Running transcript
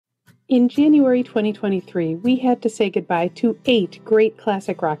In January 2023, we had to say goodbye to 8 great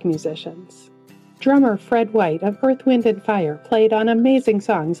classic rock musicians. Drummer Fred White of Earth, Wind & Fire played on amazing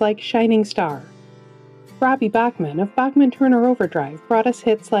songs like Shining Star. Robbie Bachman of Bachman-Turner Overdrive brought us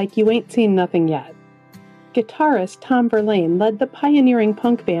hits like You Ain't Seen Nothing Yet. Guitarist Tom Verlaine led the pioneering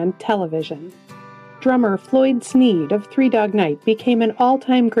punk band Television. Drummer Floyd Sneed of Three Dog Night became an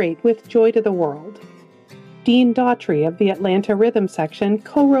all-time great with Joy to the World. Dean Daughtry of the Atlanta Rhythm Section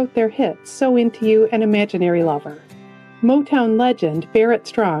co-wrote their hits So Into You and Imaginary Lover. Motown legend Barrett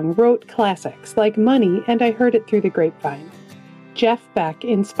Strong wrote classics like Money and I Heard It Through the Grapevine. Jeff Beck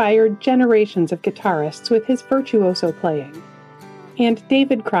inspired generations of guitarists with his virtuoso playing. And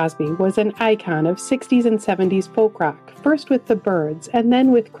David Crosby was an icon of 60s and 70s folk rock, first with the Byrds and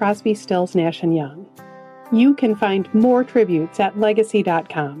then with Crosby, Stills, Nash & Young. You can find more tributes at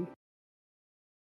Legacy.com.